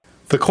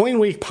The Coin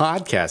Week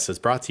podcast is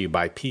brought to you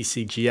by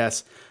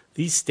PCGS,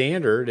 the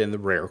standard in the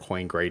rare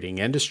coin grading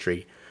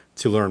industry.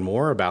 To learn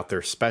more about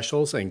their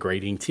specials and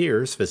grading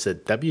tiers,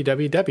 visit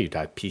www.pcgs.com.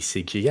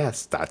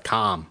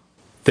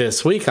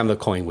 This week on the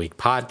Coin Week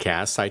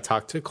podcast, I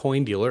talked to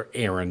coin dealer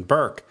Aaron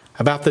Burke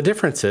about the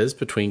differences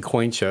between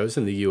coin shows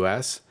in the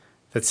U.S.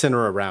 that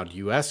center around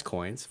U.S.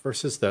 coins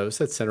versus those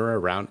that center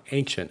around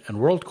ancient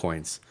and world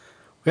coins.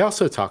 We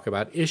also talk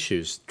about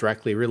issues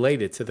directly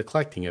related to the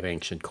collecting of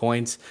ancient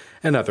coins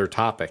and other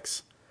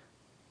topics.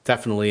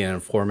 Definitely an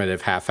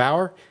informative half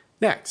hour.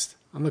 Next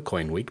on the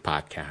Coin Week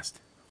podcast.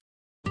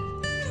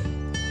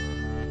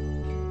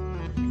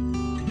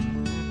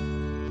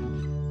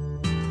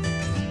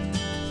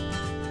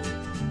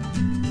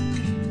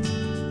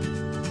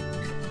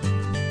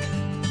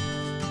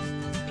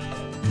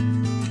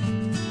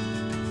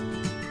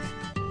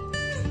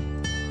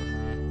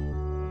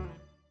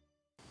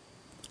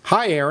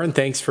 Hi, Aaron.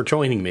 Thanks for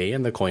joining me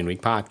in the Coin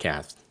Week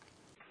podcast.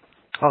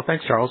 Oh,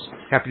 thanks, Charles.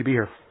 Happy to be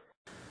here.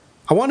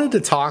 I wanted to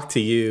talk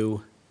to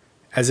you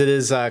as it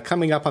is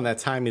coming up on that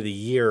time of the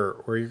year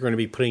where you're going to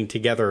be putting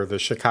together the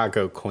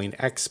Chicago Coin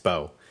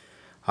Expo.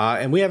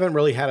 And we haven't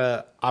really had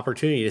an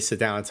opportunity to sit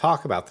down and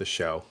talk about the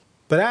show.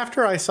 But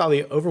after I saw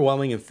the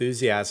overwhelming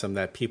enthusiasm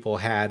that people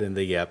had and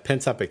the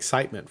pent-up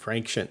excitement for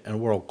ancient and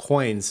world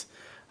coins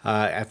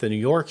at the New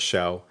York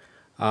show,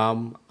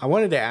 I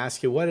wanted to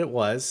ask you what it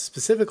was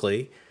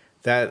specifically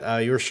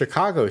that your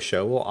Chicago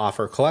show will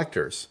offer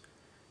collectors.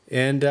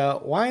 And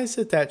why is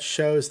it that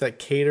shows that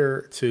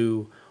cater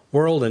to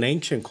world and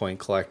ancient coin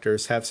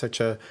collectors have such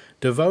a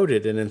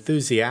devoted and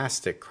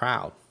enthusiastic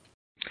crowd?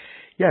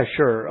 Yeah,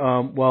 sure.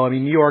 Well, I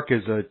mean, New York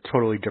is a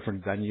totally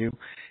different venue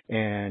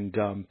and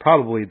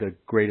probably the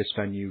greatest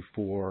venue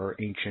for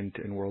ancient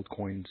and world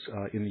coins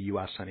in the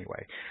U.S.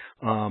 anyway.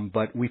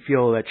 But we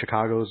feel that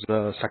Chicago's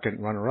the second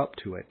runner-up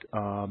to it.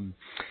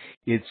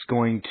 It's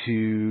going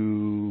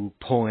to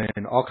pull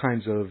in all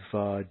kinds of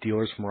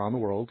dealers from around the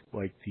world,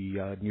 like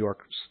the New York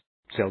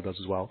sale does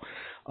as well.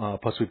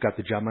 Plus, we've got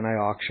the Gemini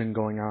auction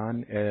going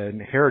on,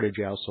 and Heritage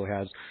also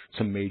has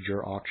some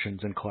major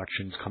auctions and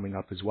collections coming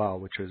up as well,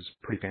 which is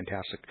pretty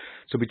fantastic.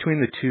 So between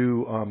the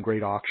two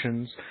great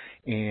auctions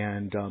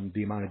and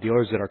the amount of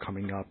dealers that are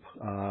coming up,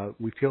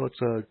 we feel it's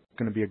going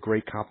to be a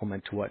great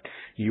complement to what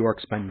New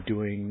York's been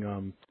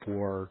doing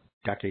for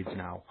decades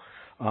now.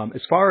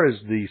 As far as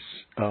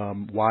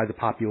why the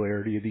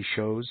popularity of these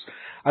shows,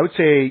 I would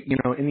say,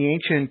 in the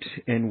ancient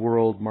and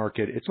world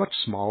market, it's much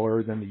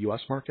smaller than the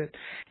U.S. market,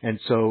 and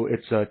so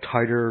it's a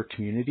tighter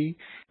community.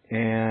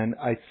 And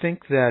I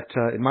think that,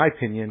 in my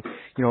opinion,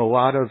 a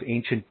lot of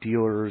ancient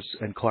dealers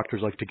and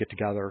collectors like to get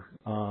together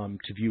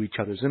to view each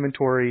other's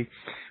inventory.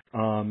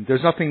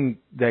 There's nothing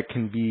that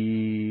can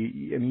be,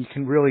 you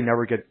can really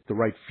never get the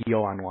right feel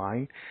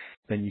online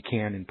than you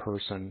can in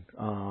person.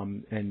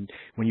 And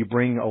when you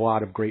bring a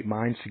lot of great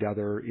minds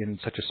together in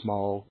such a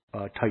small,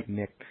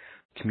 tight-knit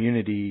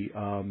community,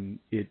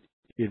 it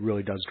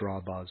really does draw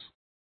a buzz.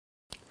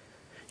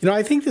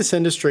 I think this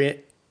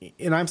industry,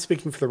 and I'm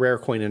speaking for the rare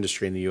coin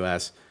industry in the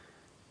U.S.,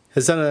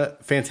 has done a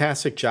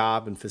fantastic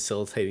job in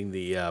facilitating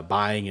the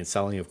buying and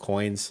selling of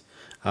coins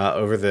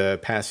over the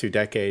past few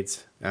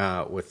decades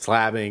with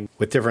slabbing,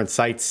 with different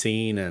sight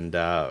seen and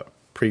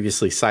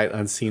previously sight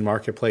unseen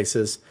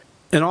marketplaces.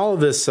 And all of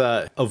this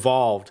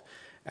evolved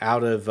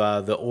out of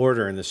the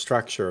order and the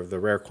structure of the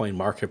rare coin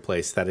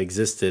marketplace that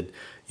existed,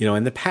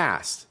 in the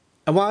past.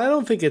 And while I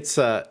don't think it's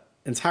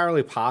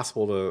entirely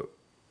possible to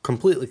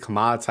completely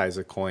commoditize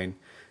a coin,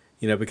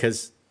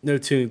 because no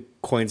two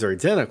coins are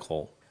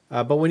identical,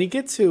 but when you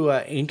get to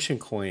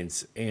ancient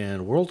coins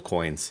and world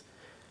coins,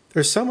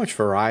 there's so much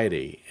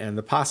variety, and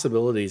the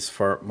possibilities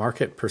for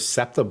market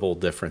perceptible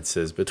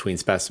differences between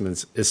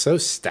specimens is so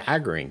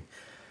staggering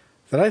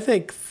that I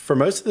think for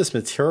most of this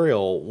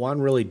material,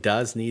 one really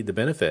does need the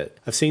benefit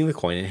of seeing the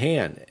coin in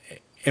hand.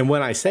 And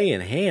when I say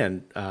in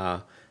hand,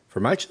 for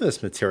much of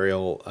this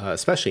material,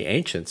 especially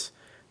ancients,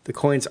 the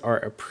coins are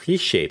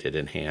appreciated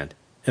in hand,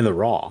 in the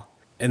raw.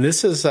 And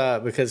this is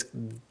because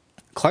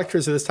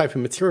collectors of this type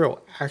of material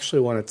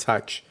actually want to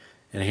touch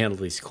and handle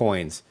these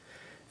coins.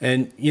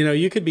 And,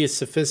 you could be a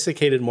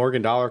sophisticated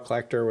Morgan Dollar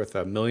collector with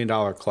 $1 million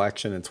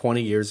collection and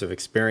 20 years of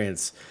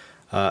experience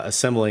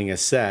assembling a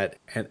set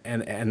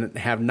and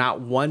have not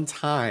one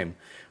time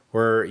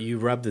where you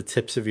rub the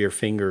tips of your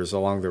fingers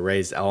along the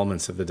raised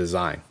elements of the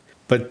design.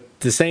 But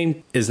the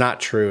same is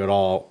not true at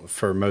all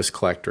for most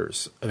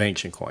collectors of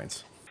ancient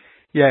coins.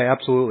 Yeah,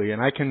 absolutely.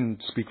 And I can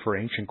speak for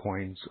ancient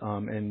coins.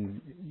 And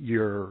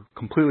you're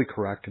completely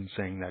correct in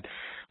saying that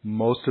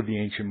most of the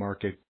ancient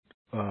market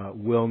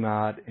will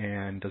not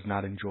and does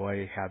not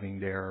enjoy having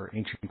their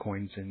ancient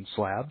coins in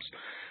slabs.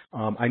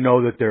 I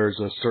know that there's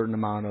a certain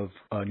amount of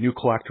new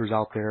collectors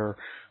out there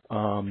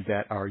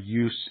that are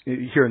used,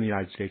 here in the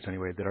United States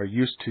anyway, that are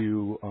used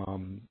to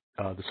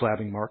the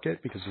slabbing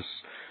market because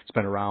it's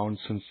been around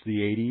since the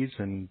 80s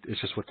and it's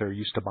just what they're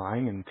used to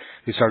buying. And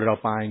they started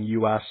out buying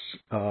U.S.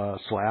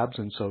 slabs,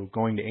 and so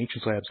going to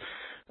ancient slabs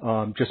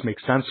just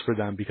makes sense for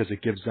them because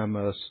it gives them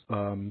a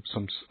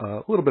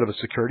little bit of a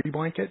security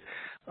blanket.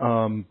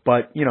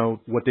 But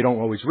what they don't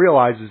always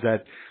realize is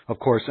that, of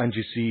course,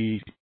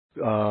 NGC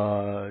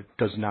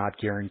does not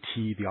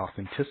guarantee the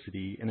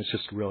authenticity, and it's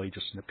just really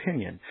just an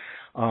opinion.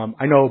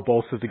 I know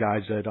both of the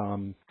guys at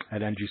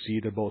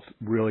NGC. They're both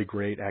really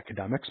great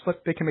academics,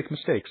 but they can make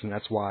mistakes, and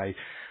that's why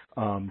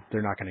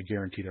they're not going to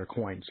guarantee their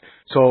coins.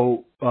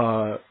 So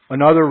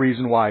another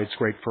reason why it's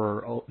great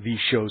for these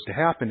shows to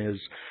happen is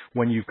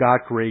when you've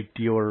got great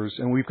dealers,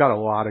 and we've got a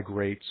lot of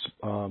great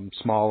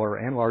smaller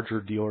and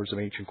larger dealers of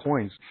ancient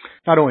coins,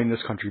 not only in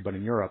this country but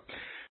in Europe,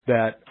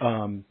 that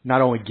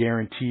not only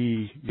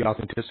guarantee the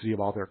authenticity of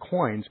all their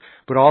coins,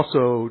 but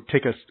also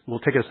will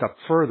take it a step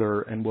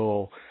further and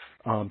will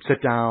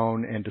sit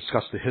down and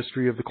discuss the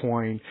history of the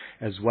coin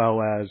as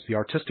well as the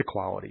artistic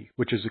quality,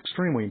 which is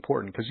extremely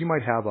important because you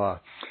might have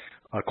a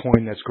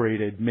coin that's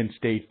graded mint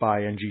state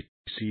by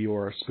NGC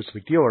or a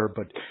specific dealer,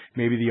 but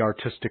maybe the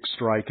artistic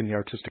strike and the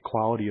artistic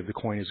quality of the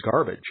coin is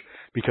garbage.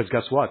 Because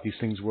guess what? These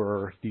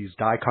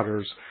die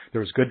cutters, there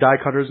was good die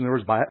cutters and there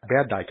was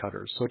bad die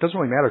cutters. So it doesn't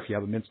really matter if you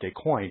have a mint state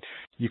coin.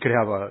 You could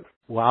have a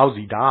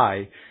lousy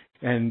die,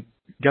 and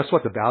guess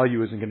what? The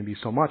value isn't going to be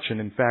so much.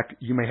 And in fact,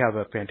 you may have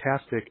a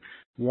fantastic,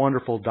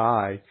 wonderful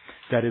die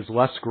that is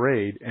less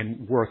grade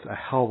and worth a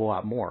hell of a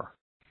lot more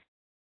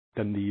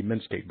than the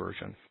mint state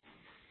version.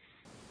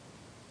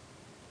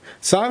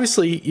 So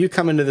obviously you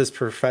come into this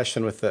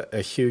profession with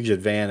a huge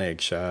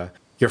advantage.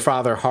 Your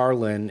father,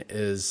 Harlan,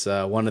 is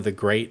one of the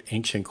great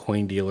ancient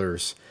coin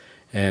dealers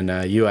in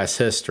U.S.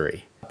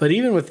 history. But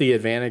even with the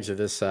advantage of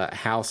this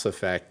house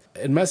effect,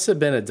 it must have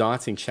been a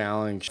daunting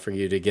challenge for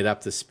you to get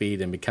up to speed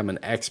and become an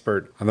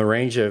expert on the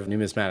range of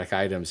numismatic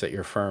items that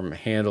your firm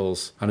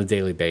handles on a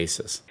daily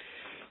basis.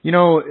 I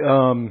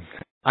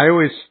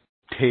always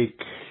take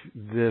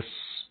this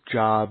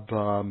job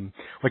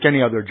like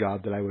any other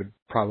job that I would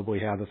probably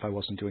have if I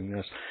wasn't doing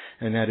this,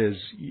 and that is,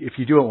 if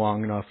you do it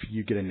long enough,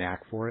 you get a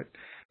knack for it.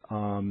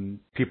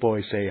 People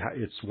always say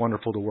it's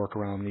wonderful to work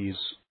around these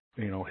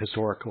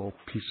historical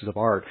pieces of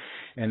art,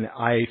 and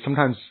I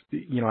sometimes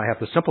I have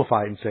to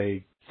simplify it and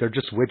say they're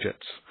just widgets.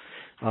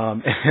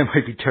 And it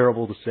might be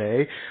terrible to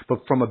say, but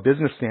from a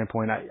business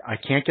standpoint, I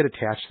can't get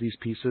attached to these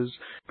pieces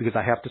because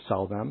I have to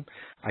sell them.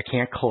 I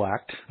can't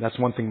collect. That's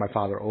one thing my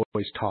father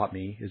always taught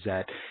me, is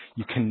that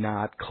you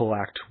cannot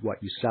collect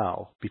what you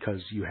sell because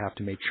you have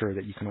to make sure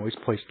that you can always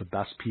place the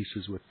best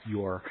pieces with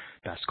your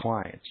best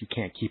clients. You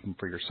can't keep them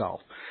for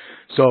yourself.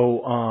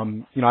 So,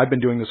 I've been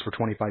doing this for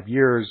 25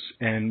 years,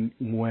 and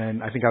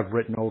when I think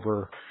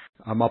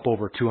I'm up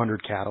over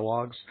 200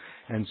 catalogs.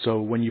 And so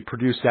when you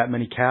produce that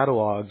many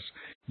catalogs,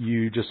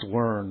 you just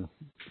learn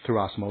through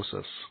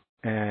osmosis.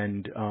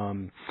 And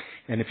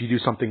if you do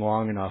something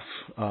long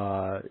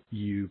enough,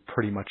 you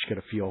pretty much get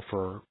a feel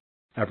for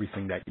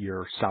everything that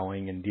you're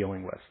selling and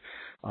dealing with.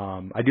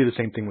 I do the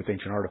same thing with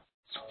ancient artifacts.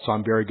 So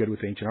I'm very good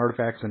with ancient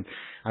artifacts, and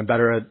I'm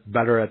better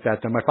at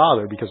that than my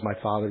father, because my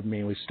father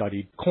mainly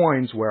studied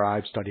coins, where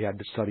I've had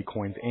to study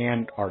coins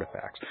and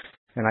artifacts.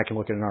 And I can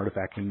look at an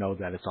artifact and know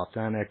that it's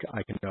authentic.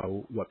 I can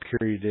know what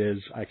period it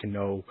is. I can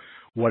know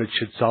what it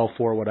should sell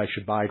for, what I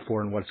should buy it for,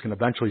 and what it's going to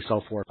eventually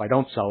sell for if I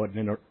don't sell it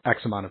in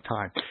X amount of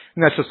time.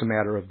 And that's just a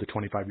matter of the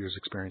 25 years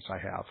experience I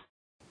have.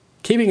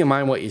 Keeping in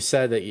mind what you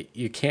said, that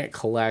you can't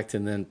collect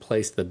and then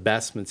place the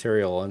best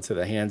material into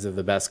the hands of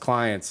the best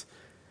clients.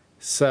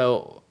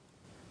 So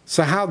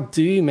how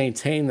do you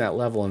maintain that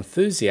level of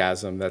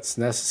enthusiasm that's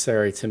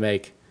necessary to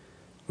make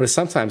what is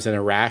sometimes an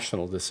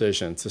irrational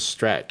decision to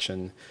stretch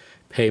and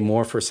pay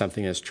more for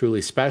something that's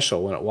truly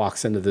special when it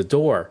walks into the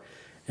door,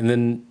 and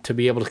then to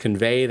be able to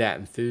convey that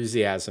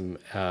enthusiasm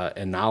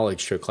and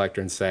knowledge to a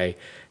collector and say,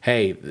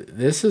 hey,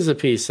 this is a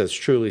piece that's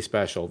truly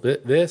special.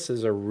 This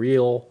is a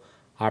real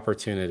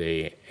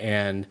opportunity,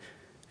 and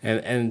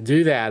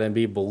do that and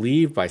be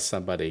believed by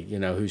somebody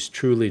who's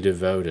truly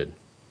devoted.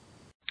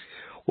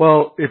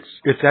 Well,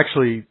 it's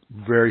actually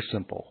very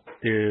simple.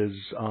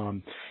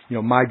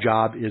 My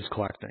job is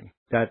collecting.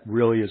 That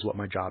really is what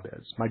my job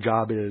is. My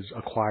job is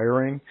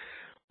acquiring,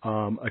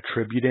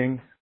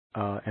 attributing,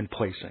 and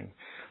placing.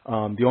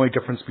 The only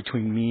difference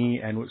between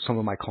me and some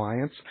of my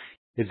clients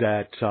is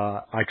that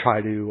I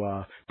try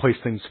to place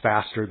things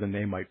faster than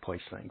they might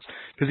place things.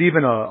 Because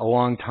even a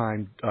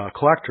long-time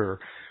collector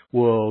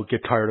will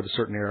get tired of a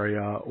certain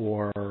area,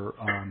 or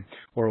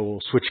will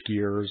switch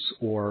gears,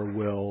 or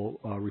will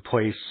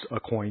replace a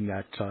coin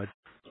that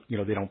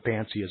they don't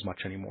fancy as much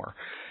anymore.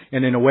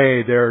 And in a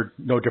way, they're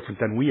no different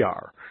than we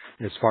are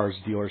as far as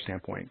dealer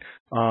standpoint.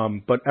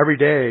 But every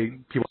day,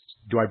 people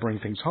do I bring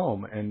things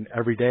home, and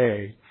every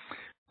day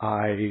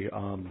I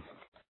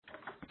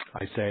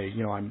say,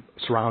 I'm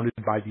surrounded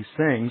by these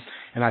things,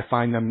 and I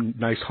find them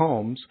nice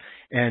homes,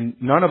 and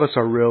none of us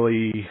are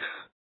really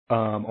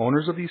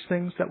owners of these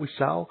things that we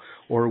sell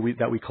or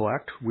that we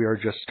collect. We are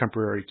just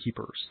temporary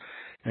keepers.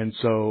 And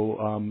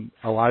so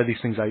a lot of these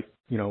things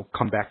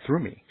come back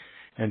through me.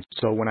 And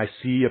so when I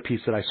see a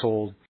piece that I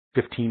sold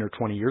 15 or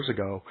 20 years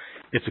ago,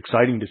 it's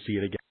exciting to see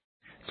it again.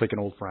 It's like an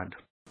old friend.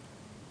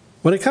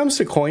 When it comes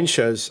to coin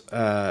shows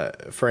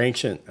for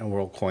ancient and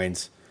world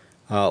coins,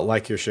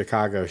 like your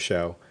Chicago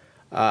show,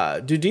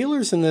 do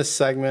dealers in this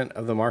segment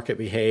of the market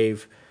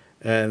behave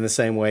in the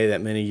same way that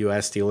many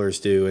U.S. dealers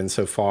do?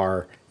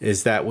 Insofar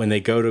is that when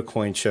they go to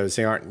coin shows,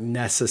 they aren't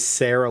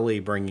necessarily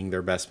bringing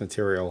their best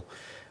material,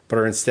 but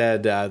are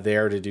instead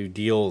there to do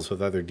deals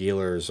with other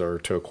dealers or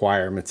to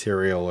acquire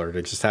material or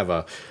to just have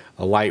a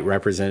light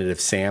representative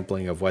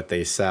sampling of what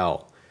they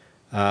sell?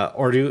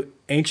 Or do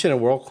ancient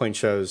and world coin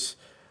shows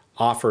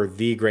offer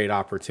the great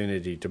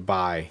opportunity to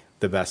buy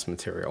the best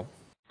material?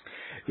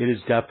 It is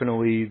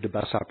definitely the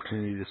best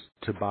opportunity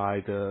to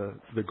buy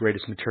the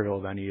greatest material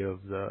of any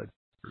of the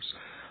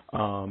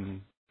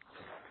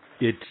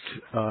it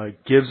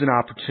gives an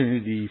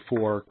opportunity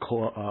for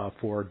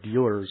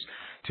dealers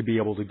to be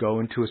able to go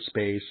into a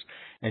space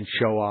and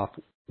show off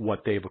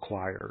what they've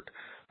acquired.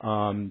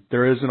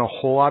 There isn't a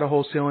whole lot of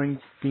wholesaling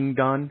being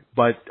done,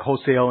 but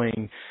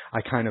wholesaling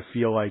I kind of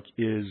feel like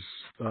is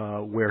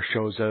where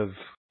shows have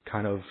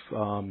kind of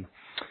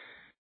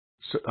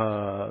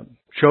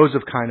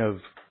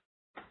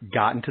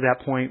gotten to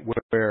that point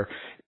where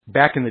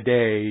back in the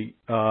day,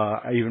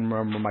 I even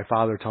remember my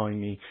father telling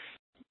me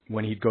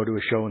when he'd go to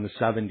a show in the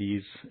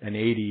 70s and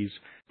 80s,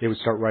 they would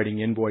start writing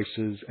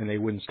invoices and they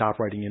wouldn't stop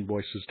writing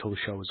invoices till the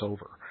show was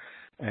over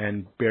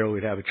and barely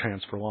would have a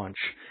chance for lunch.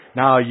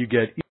 Now you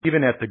get,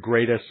 even at the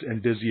greatest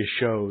and busiest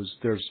shows,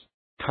 there's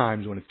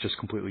times when it's just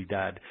completely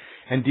dead.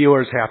 And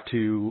dealers have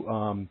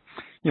to,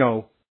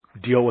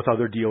 deal with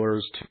other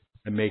dealers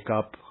to make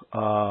up,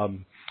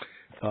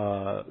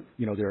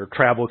 their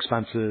travel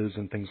expenses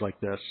and things like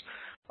this.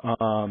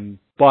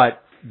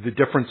 But the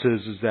difference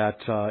is that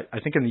I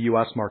think in the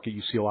U.S. market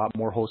you see a lot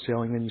more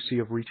wholesaling than you see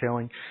of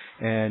retailing,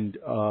 and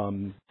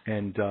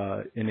in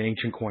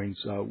ancient coins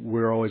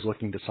we're always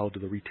looking to sell to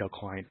the retail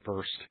client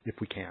first if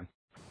we can.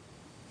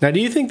 Now, do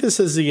you think this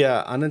is the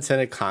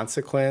unintended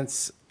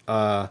consequence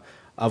of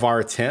our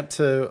attempt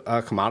to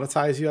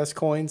commoditize U.S.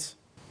 coins?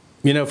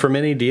 For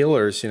many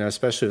dealers,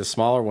 especially the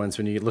smaller ones,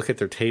 when you look at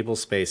their table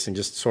space and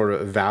just sort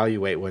of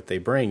evaluate what they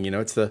bring,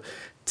 it's the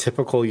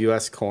typical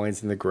U.S.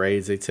 coins and the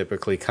grades they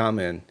typically come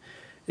in.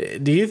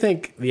 Do you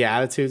think the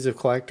attitudes of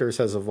collectors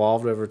has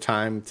evolved over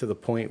time to the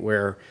point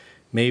where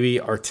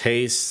maybe our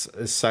taste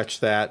is such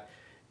that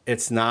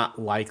it's not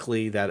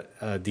likely that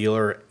a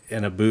dealer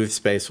in a booth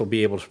space will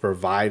be able to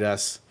provide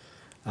us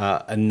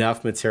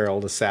enough material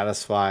to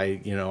satisfy,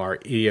 our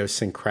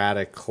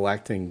idiosyncratic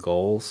collecting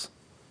goals?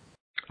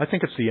 I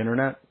think it's the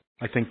internet.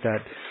 I think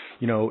that,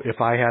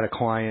 if I had a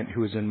client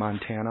who was in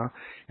Montana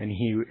and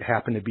he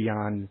happened to be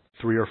on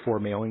 3 or 4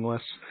 mailing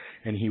lists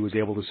and he was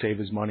able to save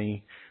his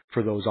money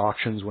for those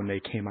auctions when they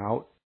came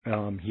out,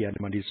 he had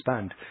money to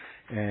spend.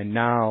 And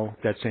now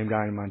that same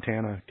guy in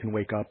Montana can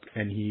wake up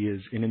and he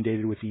is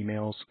inundated with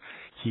emails.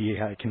 He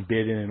can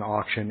bid in an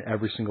auction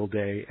every single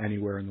day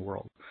anywhere in the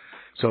world.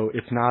 So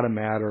it's not a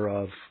matter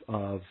of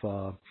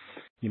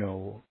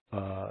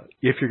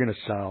if you're going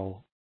to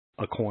sell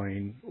a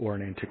coin or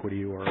an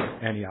antiquity or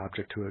any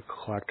object to a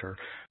collector,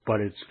 but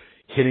it's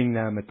hitting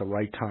them at the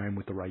right time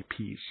with the right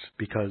piece,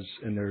 because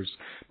there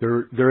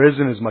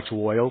isn't as much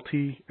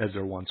loyalty as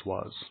there once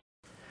was.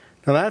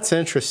 Now that's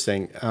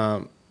interesting,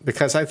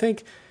 because I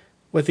think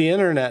with the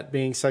internet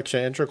being such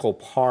an integral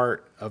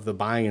part of the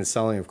buying and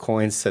selling of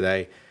coins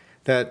today,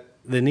 that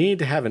the need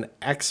to have an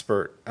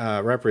expert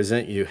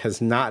represent you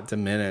has not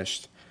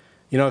diminished.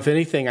 If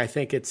anything, I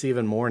think it's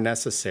even more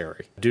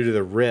necessary due to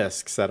the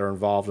risks that are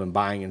involved in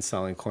buying and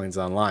selling coins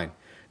online.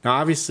 Now,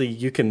 obviously,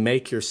 you can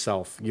make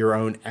yourself your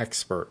own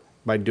expert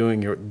by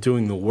doing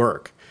the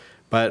work,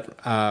 but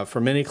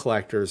for many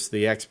collectors,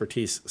 the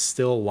expertise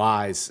still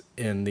lies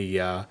in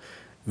the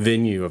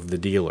venue of the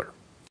dealer.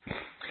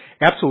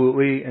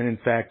 Absolutely, and in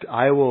fact,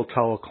 I will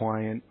tell a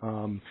client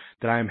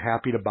that I am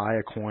happy to buy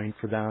a coin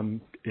for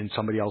them in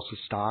somebody else's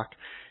stock,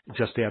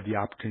 just to have the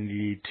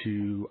opportunity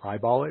to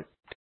eyeball it,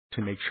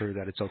 to make sure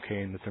that it's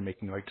okay and that they're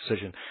making the right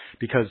decision.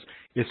 Because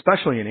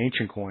especially in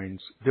ancient coins,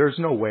 there's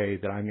no way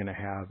that I'm going to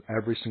have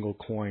every single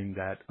coin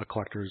that a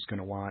collector is going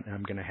to want, and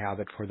I'm going to have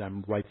it for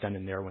them right then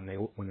and there when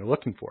they're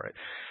looking for it.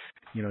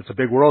 It's a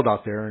big world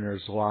out there, and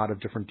there's a lot of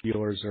different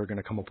dealers that are going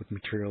to come up with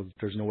material that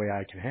there's no way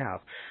I can have.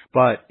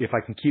 But if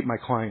I can keep my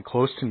client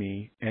close to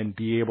me and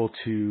be able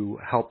to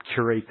help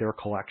curate their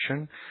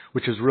collection,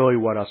 which is really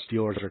what us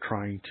dealers are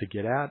trying to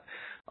get at,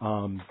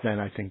 then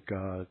I think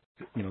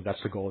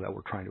that's the goal that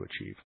we're trying to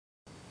achieve.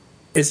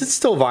 Is it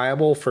still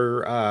viable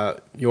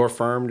for your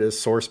firm to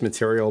source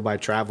material by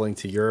traveling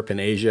to Europe and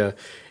Asia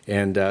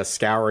and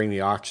scouring the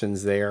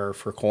auctions there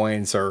for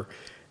coins, or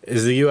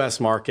is the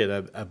U.S.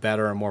 market a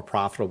better and more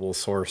profitable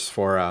source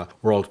for a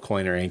world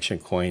coin or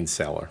ancient coin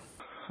seller?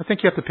 I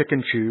think you have to pick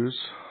and choose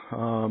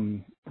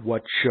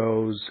what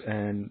shows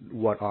and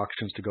what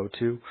auctions to go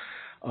to.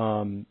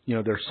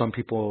 There's some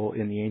people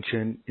in the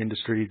ancient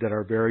industry that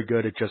are very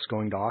good at just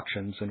going to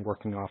auctions and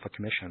working off a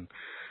commission.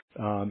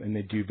 and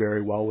they do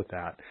very well with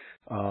that.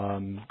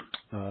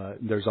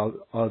 There's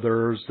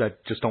others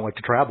that just don't like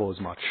to travel as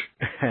much,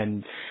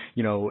 and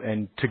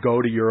and to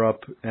go to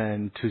Europe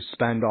and to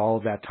spend all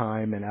of that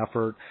time and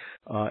effort,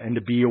 and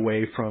to be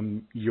away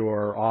from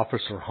your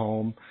office or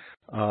home,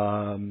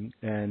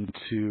 and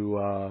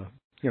to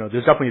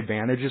there's definitely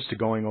advantages to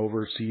going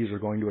overseas or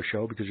going to a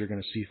show because you're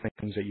going to see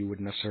things that you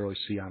wouldn't necessarily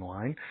see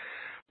online,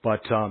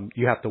 but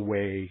you have to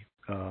weigh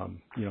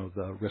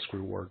the risk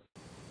reward.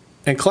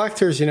 And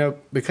collectors,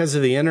 because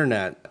of the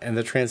internet and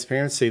the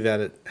transparency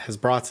that it has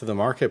brought to the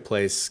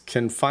marketplace,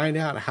 can find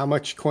out how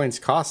much coins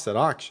cost at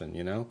auction,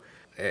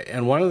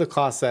 And one of the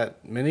costs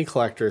that many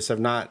collectors have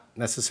not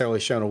necessarily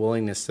shown a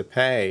willingness to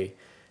pay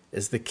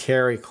is the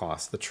carry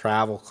cost, the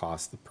travel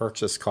cost, the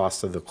purchase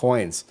cost of the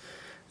coins,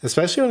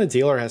 especially when a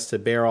dealer has to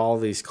bear all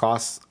these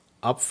costs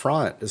up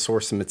front to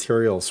source the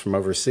materials from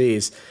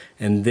overseas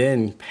and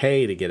then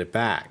pay to get it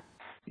back.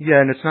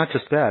 Yeah, and it's not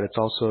just that. It's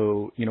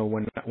also,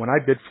 when I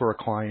bid for a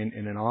client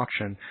in an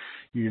auction,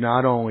 you're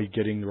not only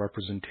getting the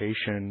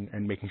representation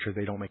and making sure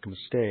they don't make a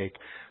mistake,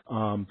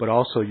 but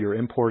also you're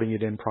importing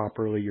it in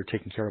properly. You're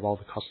taking care of all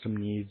the custom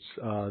needs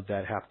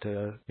that have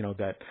to,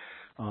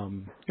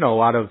 a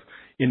lot of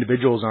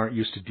individuals aren't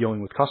used to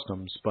dealing with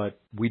customs, but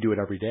we do it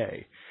every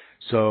day.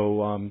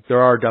 So there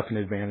are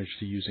definite advantages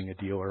to using a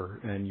dealer,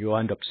 and you'll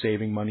end up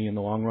saving money in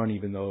the long run,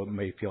 even though it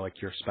may feel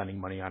like you're spending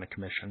money on a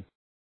commission.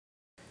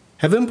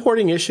 Have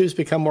importing issues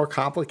become more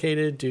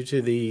complicated due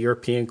to the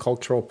European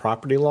cultural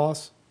property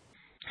laws?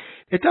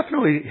 It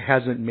definitely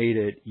hasn't made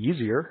it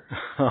easier,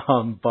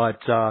 but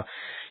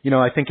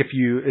I think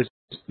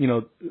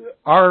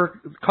our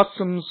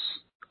customs,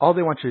 all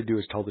they want you to do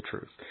is tell the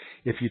truth.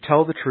 If you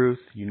tell the truth,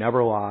 you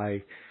never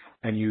lie,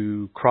 and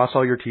you cross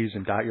all your T's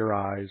and dot your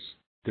I's,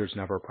 there's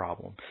never a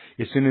problem.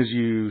 As soon as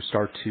you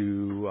start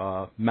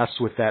to mess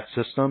with that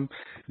system,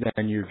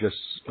 then you're just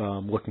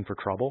looking for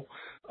trouble.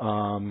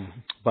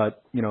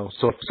 But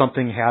so if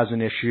something has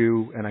an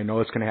issue, and I know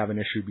it's going to have an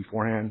issue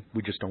beforehand,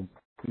 we just don't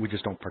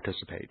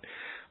participate.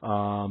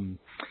 And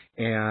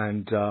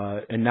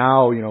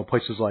now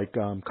places like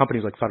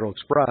companies like Federal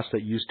Express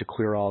that used to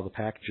clear all the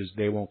packages,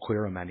 they won't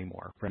clear them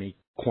anymore for any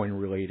coin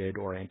related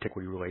or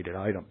antiquity related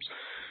items.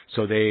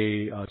 So so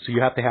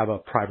you have to have a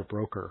private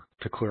broker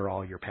to clear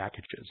all your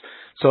packages.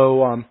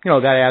 So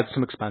that adds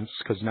some expense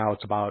because now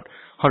it's about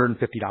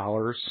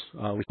 $150.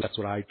 At least that's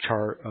what I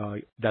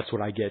that's what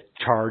I get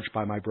charged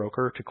by my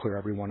broker to clear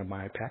every one of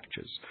my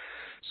packages.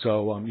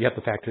 So you have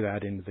to factor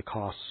that into the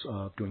costs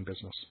of doing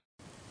business.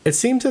 It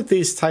seems that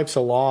these types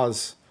of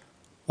laws,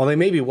 while they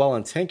may be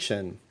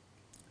well-intentioned,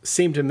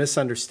 seem to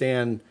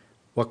misunderstand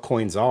what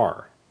coins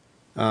are.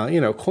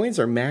 Coins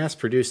are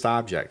mass-produced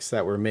objects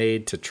that were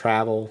made to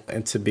travel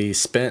and to be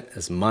spent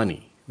as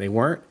money. They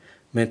weren't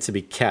meant to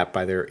be kept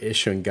by their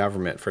issuing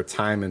government for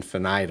time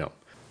infinitum.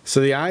 So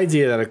the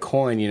idea that a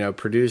coin,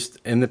 produced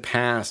in the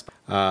past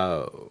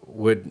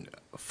would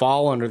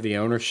fall under the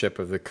ownership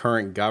of the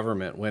current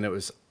government when it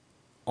was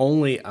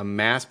only a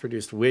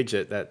mass-produced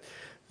widget that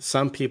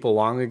some people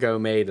long ago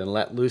made and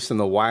let loose in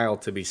the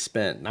wild to be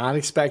spent, not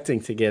expecting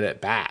to get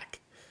it back.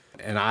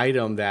 An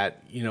item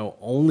that,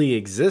 only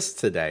exists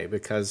today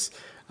because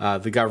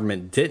the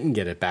government didn't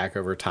get it back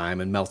over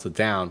time and melt it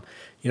down,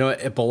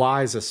 it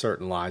belies a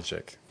certain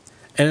logic.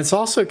 And it's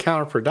also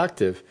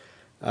counterproductive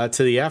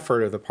to the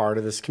effort of the part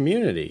of this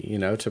community,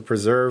 to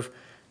preserve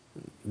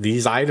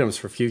these items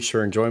for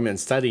future enjoyment and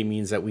study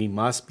means that we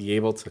must be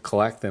able to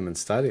collect them and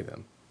study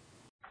them.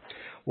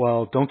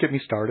 Well, don't get me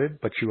started,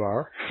 but you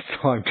are,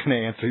 so I'm going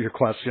to answer your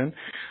question.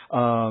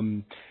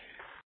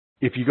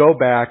 If you go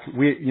back,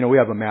 we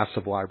have a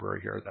massive library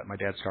here that my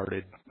dad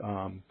started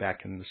back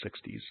in the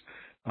 60s.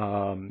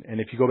 And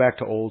if you go back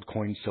to old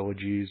coin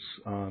syllogies,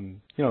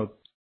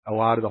 a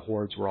lot of the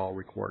hoards were all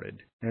recorded.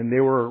 And they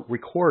were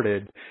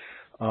recorded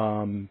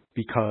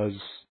because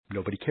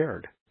nobody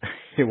cared.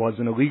 It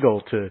wasn't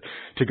illegal to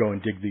go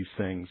and dig these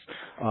things.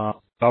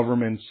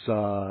 Governments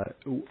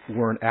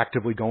weren't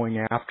actively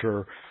going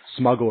after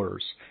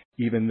smugglers,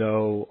 even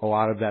though a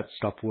lot of that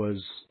stuff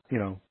was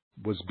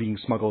being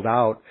smuggled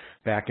out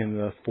back in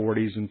the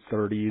 40s and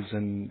 30s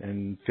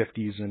and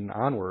 50s and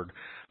onward.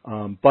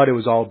 But it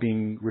was all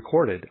being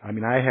recorded. I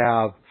mean, I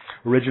have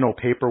original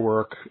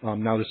paperwork.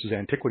 Now this is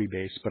antiquity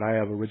based, but I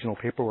have original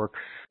paperwork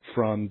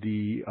from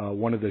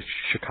one of the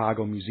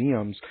Chicago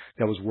museums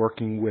that was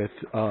working with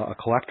a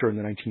collector in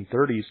the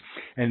 1930s.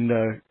 And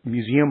the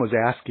museum was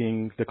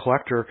asking the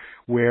collector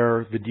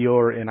where the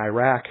dealer in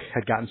Iraq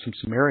had gotten some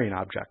Sumerian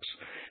objects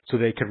so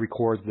they could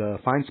record the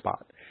find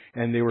spot.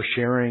 And they were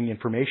sharing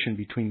information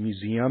between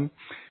museum,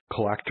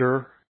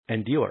 collector,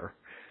 and dealer.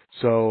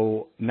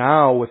 So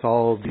now with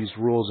all of these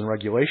rules and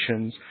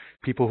regulations,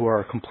 people who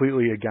are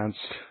completely against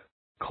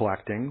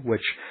collecting,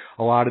 which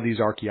a lot of these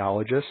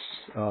archaeologists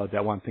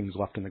that want things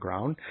left in the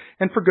ground,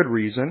 and for good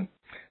reason,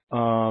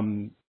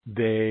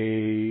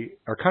 they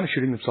are kind of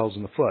shooting themselves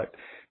in the foot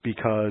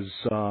because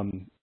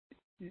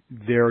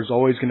there's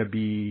always going to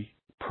be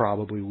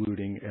probably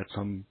looting at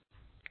some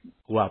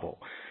level.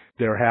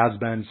 There has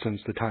been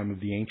since the time of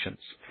the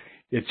ancients.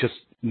 it's just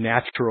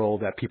natural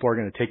that people are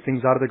going to take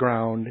things out of the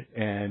ground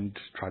and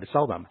try to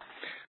sell them.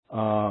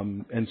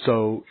 And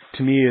so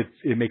to me,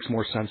 it makes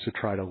more sense to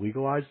try to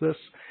legalize this.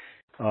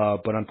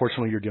 But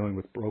unfortunately, you're dealing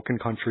with broken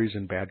countries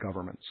and bad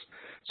governments.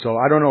 So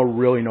I don't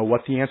really know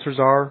what the answers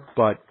are,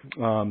 but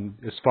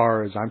as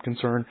far as I'm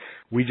concerned,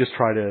 we just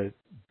try to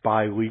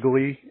buy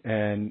legally.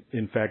 And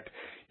in fact,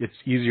 it's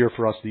easier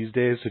for us these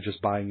days to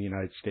just buy in the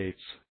United States,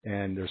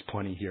 and there's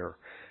plenty here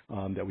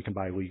that we can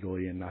buy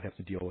legally and not have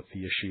to deal with the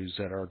issues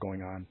that are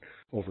going on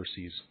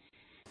overseas.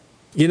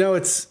 You know,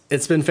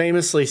 it's been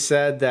famously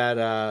said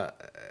that,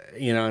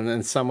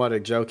 in somewhat a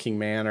joking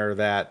manner,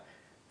 that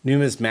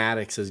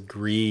numismatics is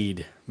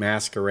greed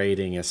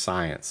masquerading as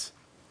science.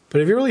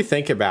 But if you really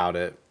think about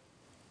it,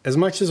 as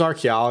much as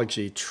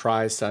archaeology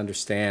tries to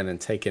understand and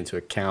take into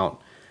account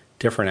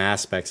different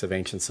aspects of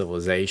ancient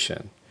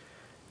civilization,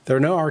 there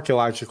are no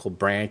archaeological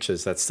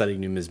branches that study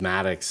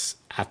numismatics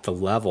at the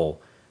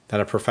level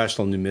that a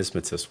professional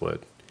numismatist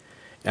would.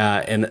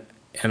 And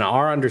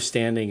our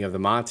understanding of the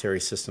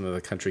monetary system of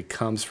the country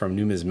comes from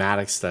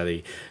numismatic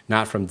study,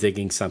 not from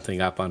digging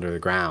something up under the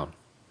ground.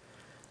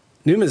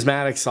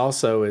 Numismatics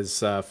also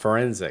is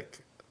forensic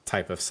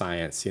type of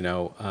science.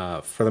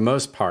 For the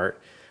most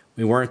part,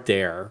 we weren't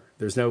there.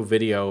 There's no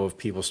video of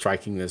people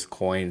striking those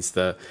coins.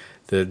 The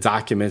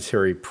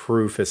documentary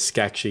proof is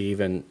sketchy,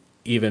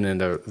 even in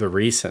the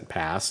recent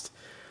past.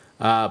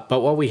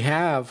 But what we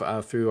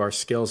have through our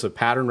skills of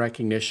pattern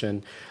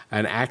recognition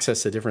and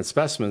access to different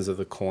specimens of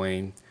the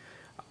coin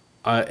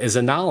is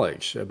a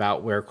knowledge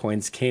about where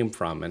coins came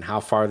from and how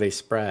far they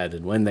spread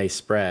and when they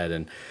spread,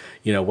 and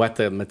what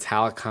the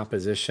metallic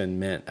composition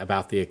meant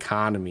about the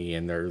economy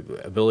and their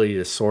ability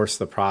to source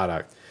the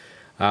product.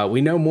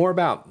 We know more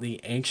about the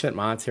ancient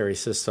monetary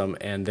system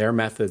and their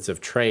methods of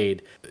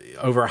trade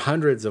over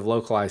hundreds of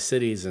localized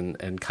cities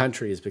and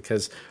countries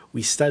because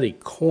we study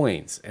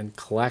coins and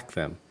collect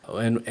them.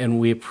 And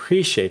we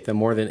appreciate them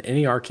more than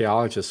any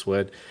archaeologist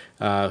would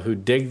who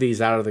dig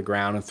these out of the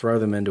ground and throw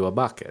them into a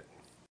bucket.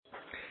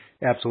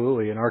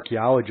 Absolutely. And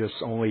archaeologists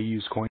only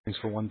use coins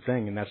for one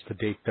thing, and that's to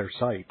date their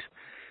site.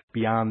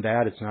 Beyond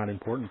that, it's not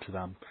important to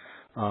them.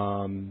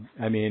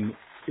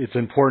 It's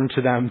important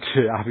to them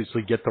to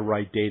obviously get the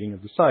right dating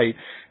of the site,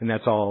 and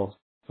that's all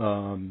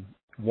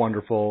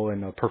wonderful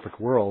in a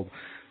perfect world.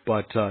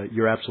 But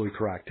you're absolutely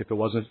correct. If it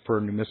wasn't for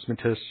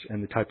numismatists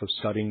and the type of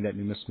studying that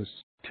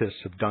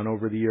numismatists have done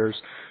over the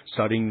years,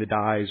 studying the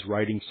dies,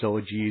 writing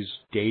syllogies,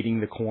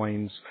 dating the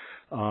coins,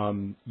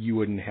 you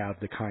wouldn't have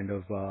the kind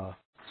of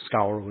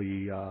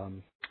scholarly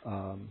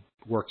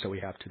works that we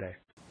have today.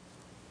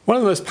 One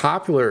of the most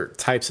popular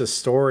types of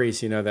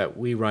stories, that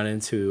we run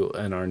into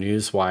in our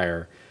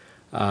newswire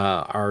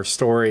are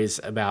stories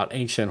about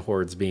ancient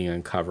hoards being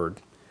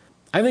uncovered.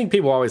 I think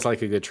people always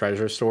like a good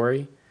treasure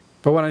story.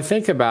 But when I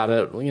think about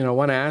it,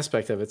 one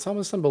aspect of it's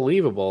almost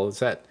unbelievable is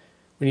that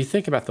when you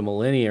think about the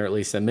millennia, or at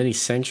least the many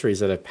centuries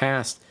that have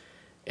passed,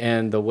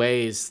 and the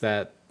ways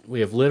that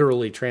we have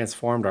literally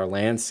transformed our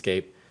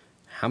landscape,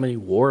 how many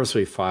wars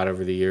we've fought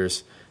over the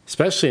years,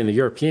 especially in the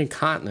European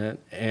continent,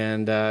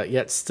 and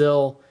yet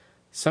still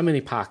so many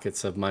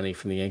pockets of money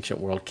from the ancient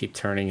world keep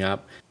turning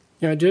up.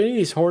 Do any of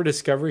these hoard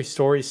discovery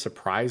stories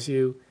surprise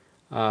you?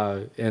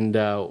 And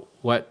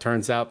what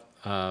turns out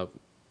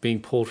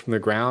being pulled from the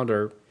ground,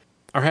 or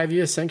have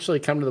you essentially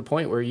come to the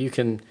point where you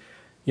can,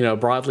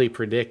 broadly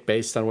predict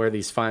based on where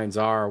these finds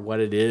are what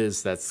it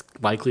is that's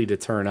likely to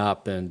turn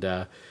up,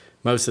 and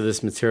most of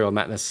this material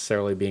not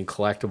necessarily being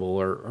collectible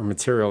or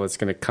material that's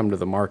going to come to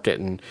the market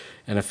and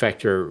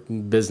affect your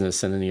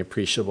business in any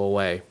appreciable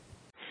way?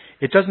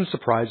 It doesn't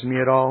surprise me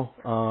at all.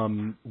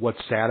 What's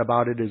sad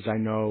about it is I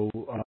know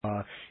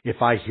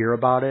if I hear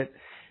about it,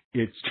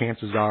 its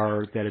chances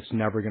are that it's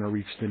never going to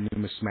reach the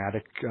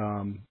numismatic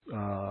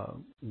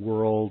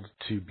world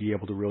to be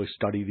able to really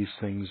study these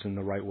things in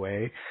the right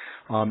way,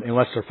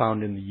 unless they're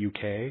found in the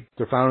UK. If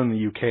they're found in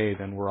the UK,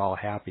 then we're all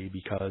happy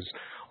because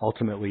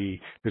ultimately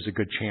there's a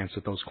good chance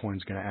that those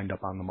coins are going to end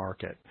up on the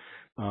market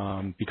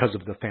because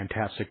of the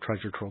fantastic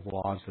treasure trove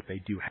laws that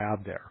they do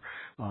have there.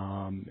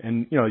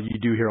 And you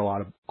do hear a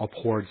lot of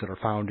hoards that are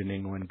found in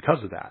England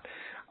because of that.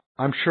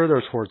 I'm sure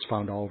there's hoards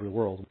found all over the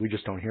world. We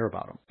just don't hear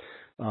about them.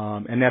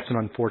 And that's an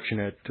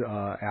unfortunate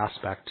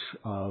aspect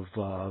of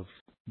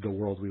the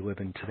world we live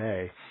in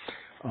today.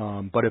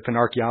 But if an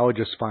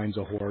archaeologist finds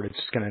a hoard, it's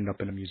just going to end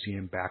up in a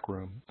museum back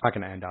room. It's not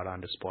going to end out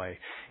on display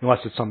unless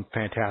it's some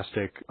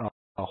fantastic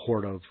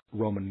hoard of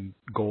Roman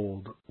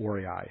gold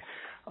aurii.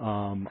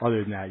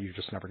 Other than that, you're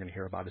just never going to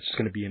hear about it. It's just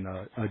going to be in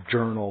a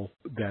journal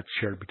that's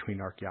shared between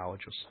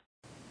archaeologists.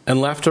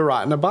 And left to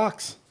rot in a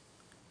box.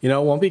 It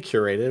won't be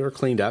curated or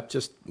cleaned up,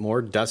 just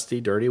more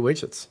dusty, dirty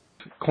widgets.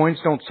 Coins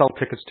don't sell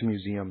tickets to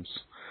museums.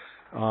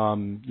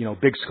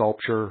 Big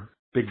sculpture,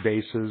 big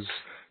vases,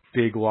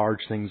 big, large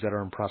things that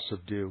are impressive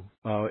do.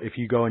 If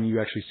you go and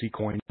you actually see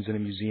coins in a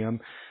museum,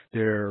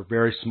 they're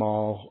very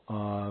small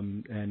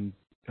and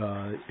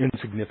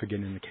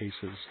insignificant in the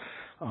cases.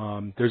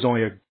 There's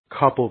only a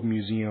couple of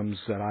museums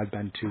that I've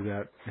been to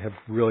that have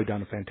really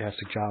done a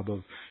fantastic job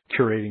of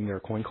curating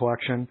their coin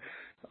collection.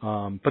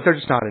 But they're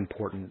just not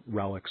important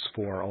relics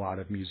for a lot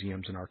of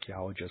museums and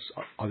archaeologists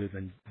other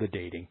than the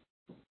dating.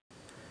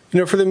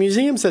 For the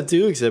museums that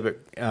do exhibit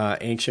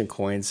ancient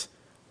coins,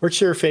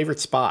 what's your favorite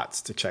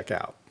spots to check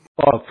out?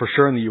 For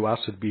sure in the U.S.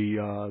 would be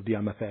the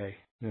MFA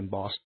in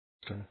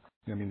Boston.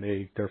 I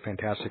mean, they're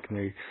fantastic, and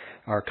they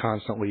are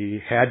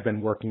constantly had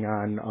been working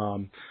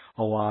on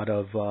a lot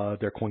of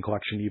their coin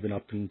collection even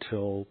up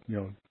until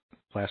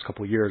last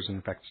couple of years, and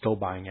in fact still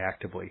buying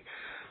actively.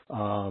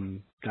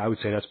 I would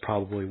say that's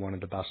probably one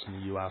of the best in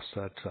the U.S.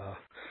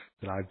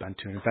 that I've been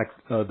to. In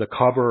fact, the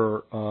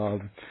cover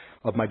of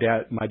my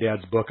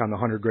dad's book on the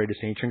 100 greatest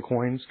ancient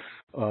coins,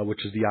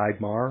 which is the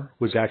Eidmar,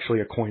 was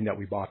actually a coin that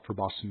we bought for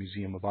Boston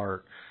Museum of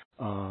Art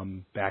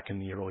back in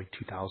the early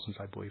 2000s,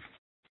 I believe.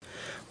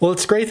 Well,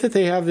 it's great that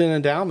they have an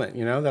endowment,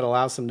 that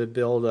allows them to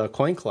build a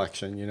coin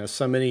collection.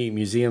 So many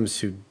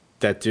museums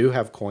that do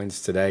have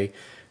coins today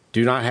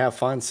do not have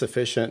funds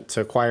sufficient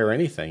to acquire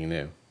anything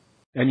new.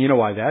 And you know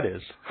why that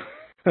is?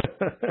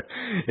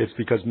 It's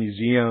because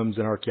museums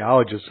and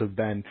archaeologists have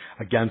been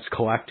against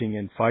collecting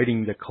and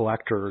fighting the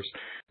collectors,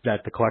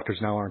 that the collectors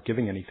now aren't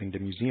giving anything to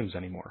museums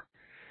anymore.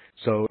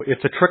 So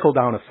it's a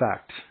trickle-down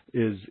effect.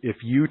 Is if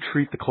you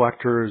treat the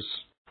collectors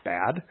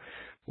bad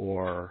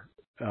or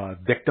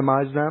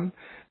victimize them,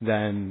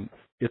 then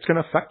it's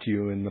going to affect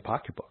you in the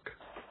pocketbook.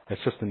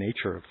 That's just the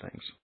nature of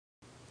things.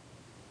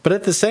 But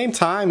at the same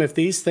time, if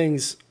these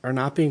things are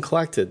not being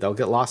collected, they'll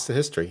get lost to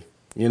history.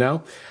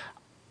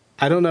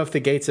 I don't know if the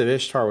Gates of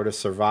Ishtar would have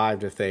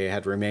survived if they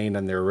had remained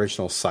on their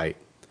original site.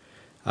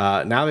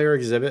 Now they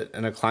exhibit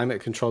in a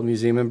climate-controlled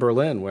museum in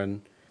Berlin.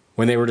 When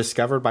they were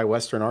discovered by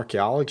Western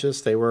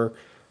archaeologists, they were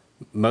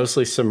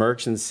mostly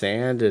submerged in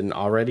sand and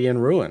already in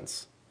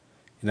ruins.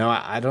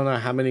 I don't know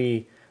how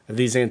many of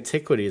these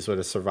antiquities would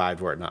have survived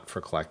were it not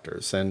for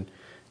collectors. And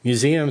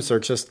museums are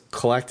just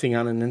collecting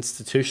on an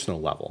institutional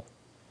level.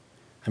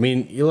 I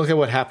mean, you look at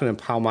what happened in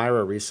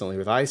Palmyra recently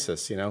with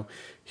ISIS,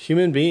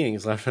 human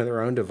beings left to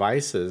their own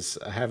devices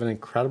have an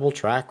incredible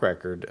track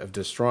record of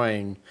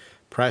destroying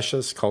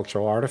precious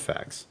cultural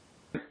artifacts.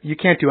 You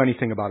can't do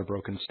anything about a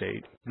broken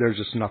state. There's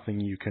just nothing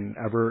you can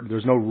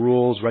there's no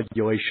rules,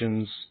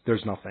 regulations,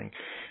 there's nothing.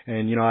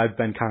 And, I've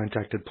been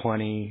contacted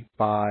plenty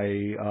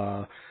by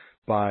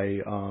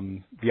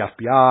the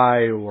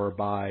FBI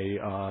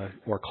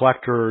or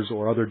collectors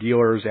or other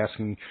dealers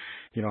asking,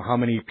 how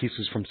many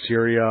pieces from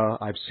Syria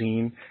I've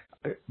seen.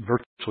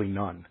 Virtually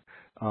none.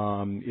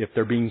 If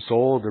they're being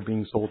sold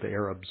to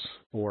Arabs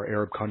or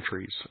Arab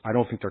countries. I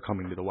don't think they're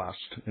coming to the West.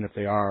 And if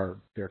they are,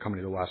 they're coming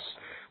to the West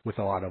with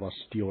a lot of us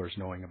dealers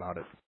knowing about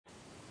it.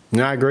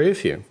 No, I agree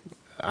with you.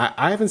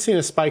 I haven't seen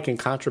a spike in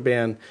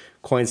contraband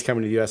coins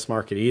coming to the U.S.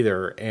 market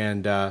either.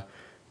 And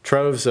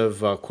troves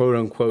of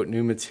quote-unquote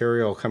new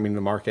material coming to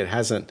the market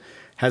hasn't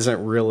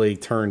really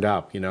turned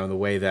up, the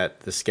way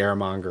that the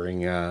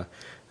scaremongering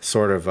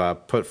sort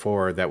of put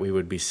forward that we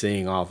would be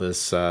seeing all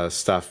this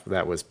stuff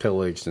that was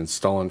pillaged and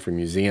stolen from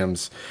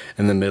museums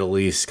in the Middle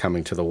East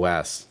coming to the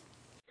West.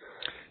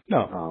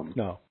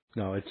 No.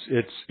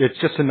 It's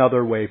just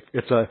another way.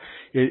 It's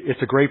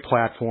a great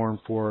platform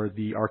for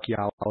the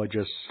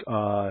archaeologists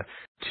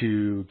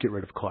to get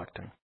rid of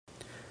collecting.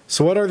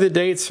 So what are the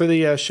dates for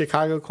the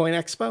Chicago Coin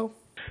Expo?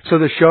 So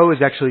the show is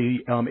actually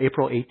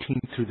April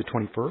 18th through the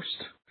 21st.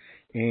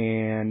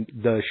 And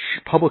the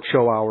public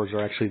show hours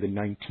are actually the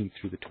 19th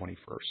through the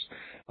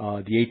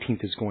 21st. The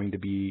 18th is going to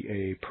be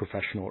a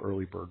professional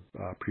early bird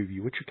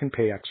preview, which you can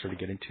pay extra to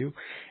get into.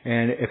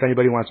 And if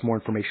anybody wants more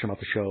information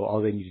about the show,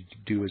 all they need to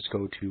do is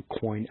go to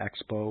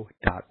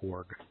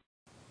coinexpo.org.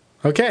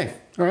 Okay.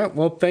 All right.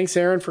 Well, thanks,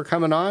 Aaron, for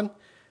coming on.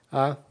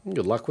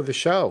 Good luck with the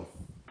show.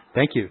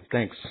 Thank you.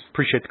 Thanks.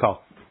 Appreciate the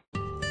call.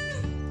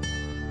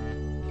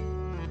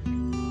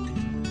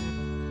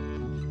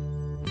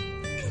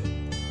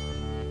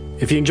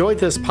 If you enjoyed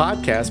this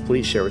podcast,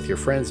 please share with your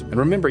friends. And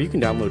remember, you can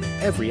download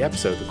every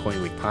episode of the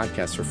Coin Week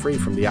podcast for free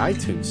from the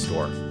iTunes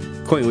store.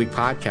 Coin Week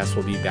podcast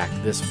will be back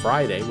this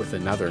Friday with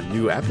another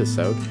new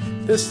episode,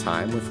 this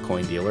time with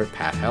coin dealer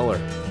Pat Heller.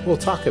 We'll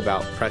talk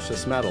about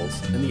precious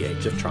metals in the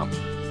age of Trump.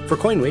 For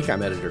Coin Week,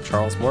 I'm editor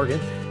Charles Morgan.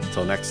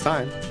 Until next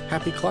time,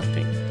 happy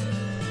collecting.